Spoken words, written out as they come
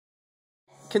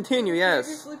Continue, yes.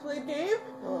 Previously played game?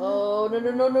 Oh,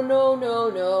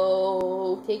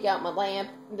 no. Take out my lamp.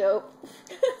 Nope.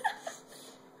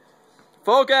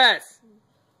 Focus!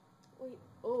 Wait,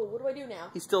 oh, what do I do now?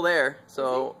 He's still there,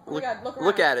 so Oh my God,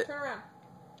 look at it. Turn around.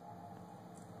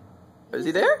 Is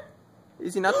he there?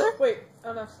 Is he not there? Wait.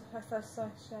 Oh, no. That's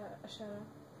a shadow.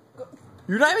 Go.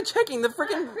 You're not even checking the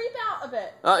freaking... Creep out a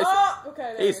bit.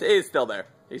 Okay. There He's still there.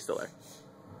 He's still there.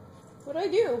 What do I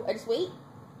do? I just wait?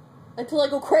 Until I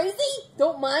go crazy?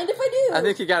 Don't mind if I do. I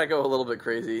think you gotta go a little bit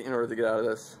crazy in order to get out of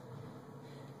this.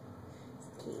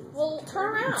 Well,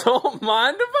 turn around. Don't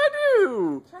mind if I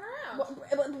do. Turn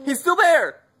around. He's still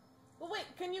there. Well, wait.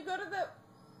 Can you go to the...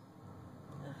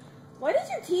 Why does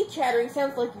your teeth chattering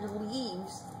sound like your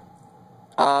leaves?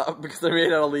 Because they're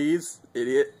made out of leaves,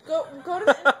 idiot. Go to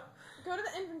the go to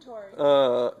the inventory.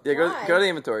 Yeah, go to the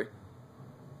inventory.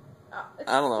 It's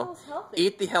I don't know. Healthy.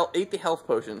 Eat the health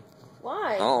potion.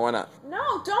 Why? I don't know, why not?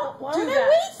 No, don't Why do would that. I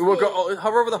waste We'll it? go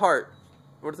hover over the heart.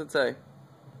 What does it say?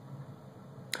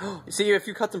 You see, you have a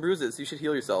few cuts and bruises. You should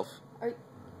heal yourself. You're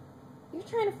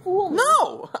trying to fool me.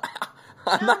 No!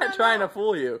 I'm not trying to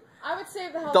fool you. I would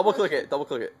save the health Double potion. click it. Double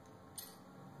click it.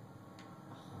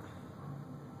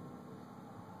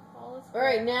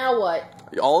 Alright, now what?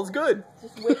 All is good.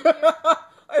 Just wait here?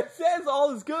 It says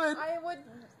all is good.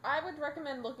 I would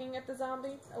recommend looking at the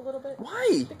zombie a little bit.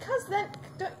 Why? Because then,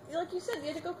 like you said, you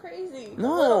had to go crazy.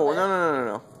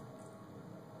 No.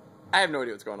 I have no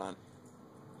idea what's going on.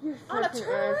 You're Anna, freaking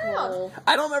turn around. asshole.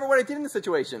 I don't remember what I did in the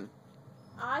situation.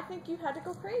 I think you had to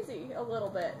go crazy a little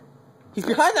bit. He's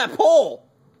behind that pole,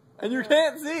 and you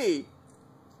can't see.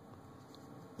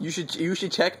 You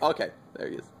should check. Okay, there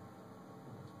he is.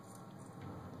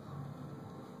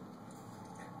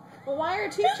 Well, why are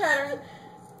your teeth chattering?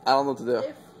 I don't know what to do.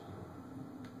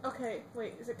 Okay,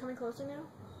 wait, is it coming closer now?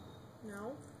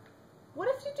 No. What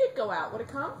if you did go out? Would it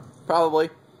come? Probably.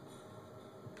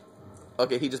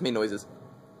 Okay, he just made noises.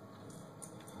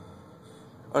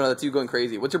 Oh no, that's you going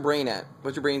crazy. What's your brain at?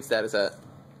 What's your brain status at?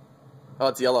 Oh,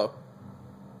 it's yellow.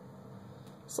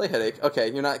 Slight headache.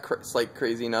 Okay, you're not slight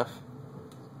crazy enough.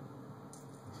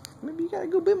 Maybe you gotta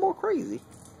go a bit more crazy.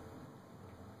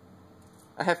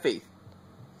 I have faith.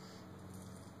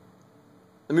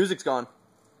 The music's gone.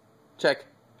 Check.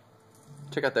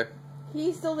 Check out there.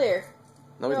 He's still there.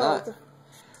 No, he's No, not. it's a-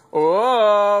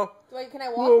 Whoa! Can I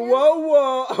walk Whoa, now?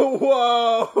 whoa,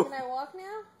 whoa! Can I walk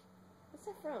now? What's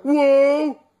that from?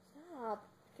 Whoa! Stop.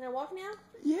 Can I walk now?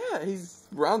 Yeah, he's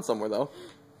around somewhere though.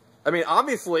 I mean,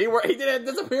 obviously, he didn't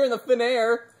disappear in the thin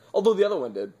air. Although the other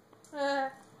one did. Okay.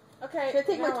 Should I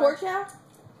take my now torch out?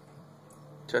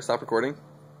 Should I stop recording?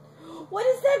 What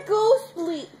is that ghost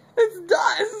bleed? It's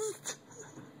dust!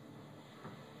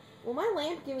 Will my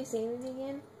lamp give me sanity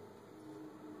again?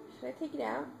 Should I take it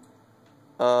out?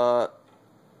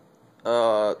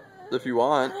 If you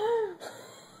want.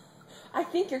 I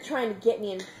think you're trying to get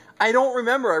me in. I don't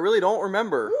remember. I really don't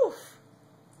remember. Oof.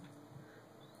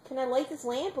 Can I light this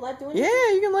lamp? Will that do anything?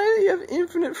 Yeah, you can light it. You have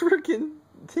infinite freaking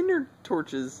tinder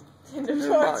torches. Tinder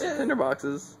torches. Tinder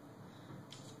boxes.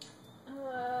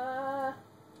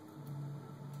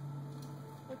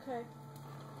 Okay.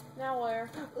 Now where?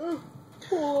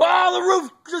 Oh, the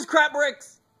roof just crap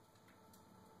bricks.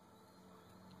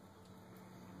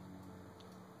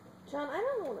 John, I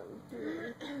don't know what I'm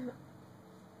doing.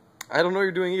 I don't know what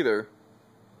you're doing either.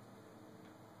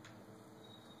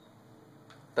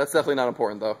 That's definitely not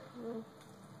important, though.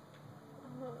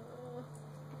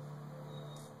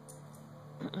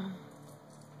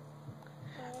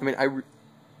 I mean,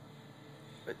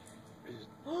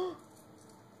 Oh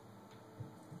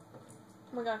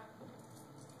my god.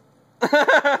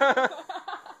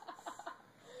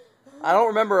 I don't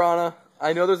remember, Anna.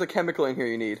 I know there's a chemical in here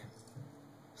you need.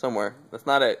 Somewhere. That's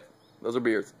not it. Those are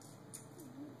beers.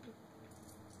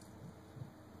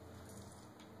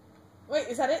 Wait,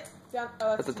 is that it? Down,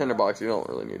 oh, That's a tinder box. You don't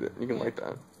really need it. You can light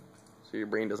that. So your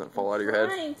brain doesn't fall out of your head.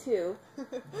 I'm trying to.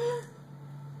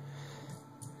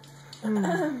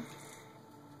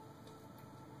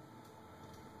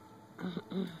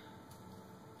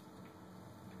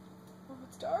 Oh,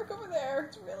 it's dark over there.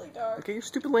 It's really dark. Get your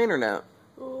stupid lantern out.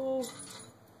 Oh.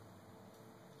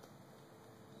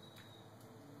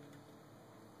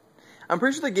 I'm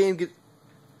pretty sure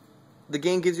the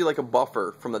game gives you like a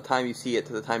buffer from the time you see it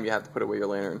to the time you have to put away your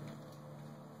lantern.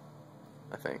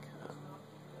 I think.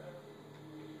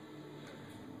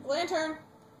 Lantern.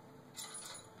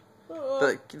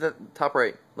 The top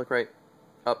right. Look right.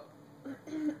 Up.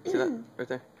 See that? Right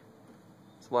there.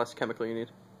 It's the last chemical you need.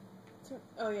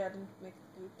 Oh yeah, I didn't make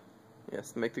the goop.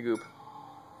 Yes, make the goop.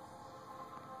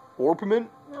 Orpiment?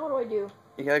 Now what do I do?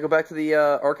 You gotta go back to the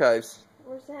archives.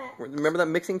 Where's that? Remember that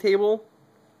mixing table?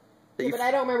 Yeah, but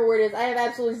I don't remember where it is. I have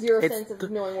absolutely zero sense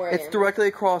of knowing where I am. It's directly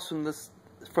across from this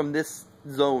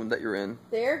zone that you're in.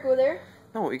 There? Go there?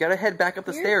 No, you gotta head back up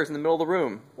the stairs in the middle of the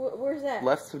room. Where's that?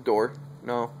 Left door.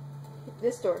 No.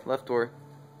 This door. Left door.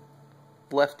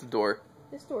 Left door.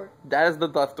 This door. That is the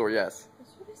left door, yes.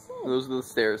 That's what I said. Those are the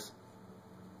stairs.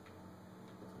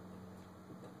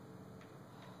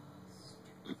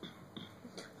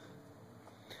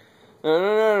 No,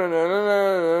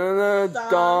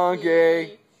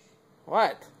 donkey.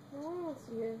 What? No one wants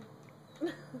to hear.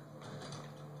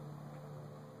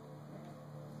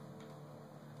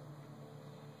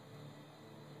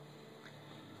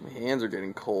 My hands are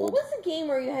getting cold. What was the game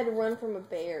where you had to run from a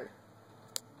bear?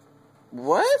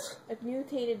 What? A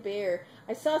mutated bear.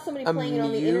 I saw somebody playing it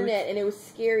on the internet and it was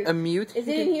scary. A mutated Is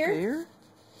it in here? bear?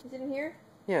 Is it in here?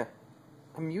 Yeah.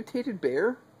 A mutated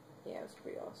bear? Yeah, it was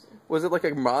pretty awesome. Was it like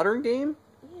a modern game?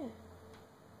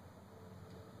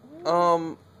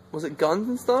 Yeah. Was it guns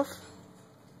and stuff?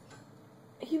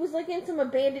 He was like in some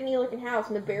abandoned looking house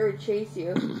and the bear would chase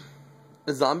you.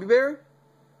 A zombie bear?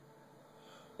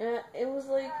 It was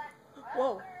like,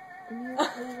 whoa.